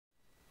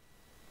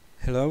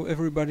Hello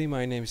everybody,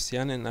 my name is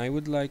Jan and I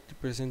would like to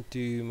present to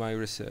you my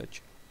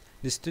research.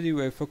 The study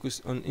were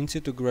focused on in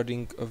situ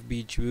grading of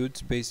beech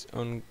woods based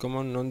on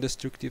common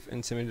non-destructive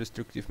and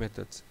semi-destructive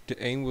methods. The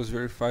aim was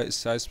verify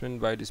assessment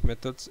by these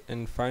methods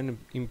and find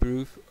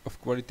improve of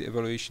quality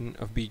evaluation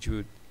of beech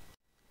wood.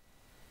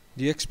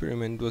 The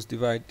experiment was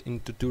divided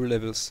into two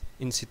levels,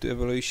 in situ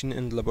evaluation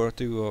and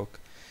laboratory work.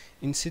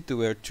 In situ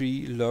were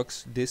tree,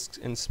 logs, discs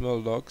and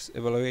small logs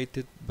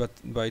evaluated but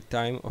by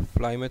time of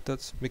fly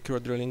methods,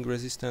 microdrilling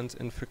resistance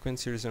and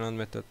frequency resonance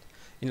method.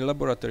 In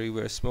laboratory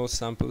were small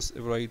samples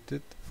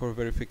evaluated for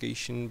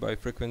verification by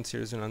frequency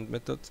resonance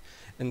methods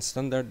and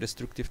standard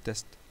destructive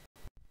test.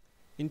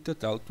 In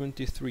total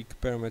 23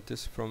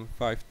 parameters from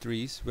 5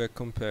 trees were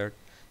compared.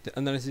 The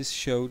analysis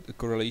showed a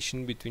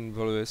correlation between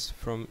values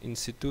from in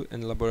situ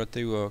and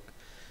laboratory work.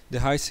 The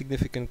high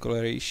significant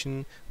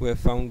correlation were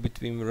found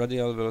between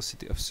radial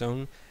velocity of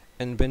sound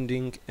and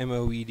bending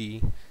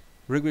MOVD.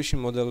 Regression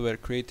models were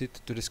created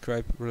to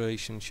describe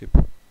relationship.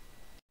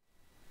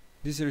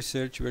 This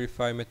research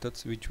verified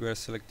methods which were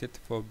selected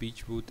for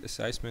beech wood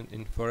assessment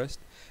in forest,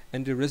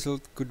 and the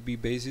result could be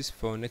basis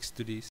for next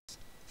studies.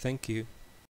 Thank you.